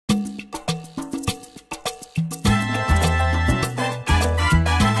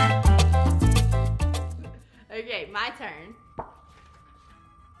my turn.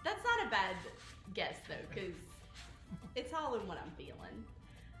 That's not a bad guess though, because it's all in what I'm feeling.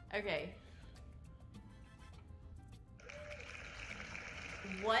 Okay.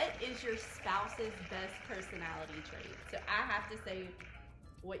 What is your spouse's best personality trait? So I have to say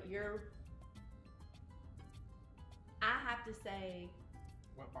what your... I have to say...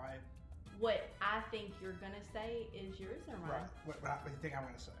 What I think you're going to say is yours or mine? Right. What do you think I'm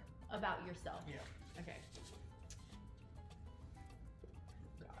going to say? About yourself? Yeah. Okay.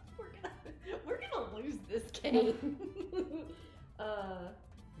 We're gonna lose this game. No,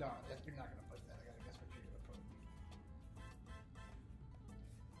 you're not gonna put that. I gotta guess what you're gonna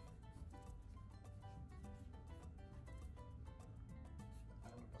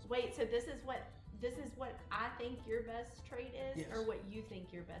put. Wait, so this is what I think your best trait is, yes. Or what you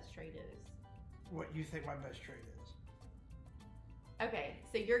think your best trait is? What you think my best trait is? Okay,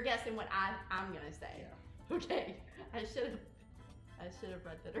 so you're guessing what I'm gonna say. Yeah. Okay, I should have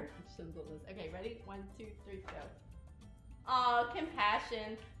read the directions on this. Okay, ready? 1, 2, 3, go. Aw,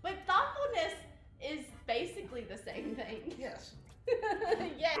 compassion. But thoughtfulness is basically the same thing. Yes.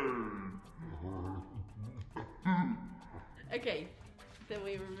 Yes. Okay, so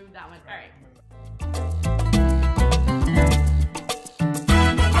we remove that one. All right.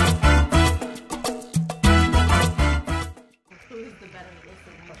 Who's the better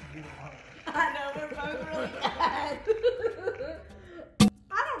listener? I know, we're both really bad.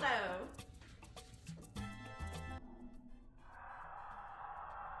 I don't know.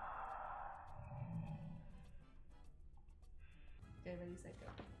 Okay, ready, set, go.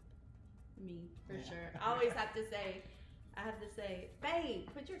 Me, for sure. I always have to say, babe,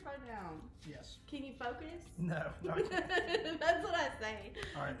 put your phone down. Yes. Can you focus? No, I can't. That's what I say.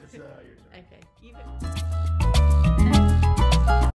 All right, it's your turn. Okay, you go.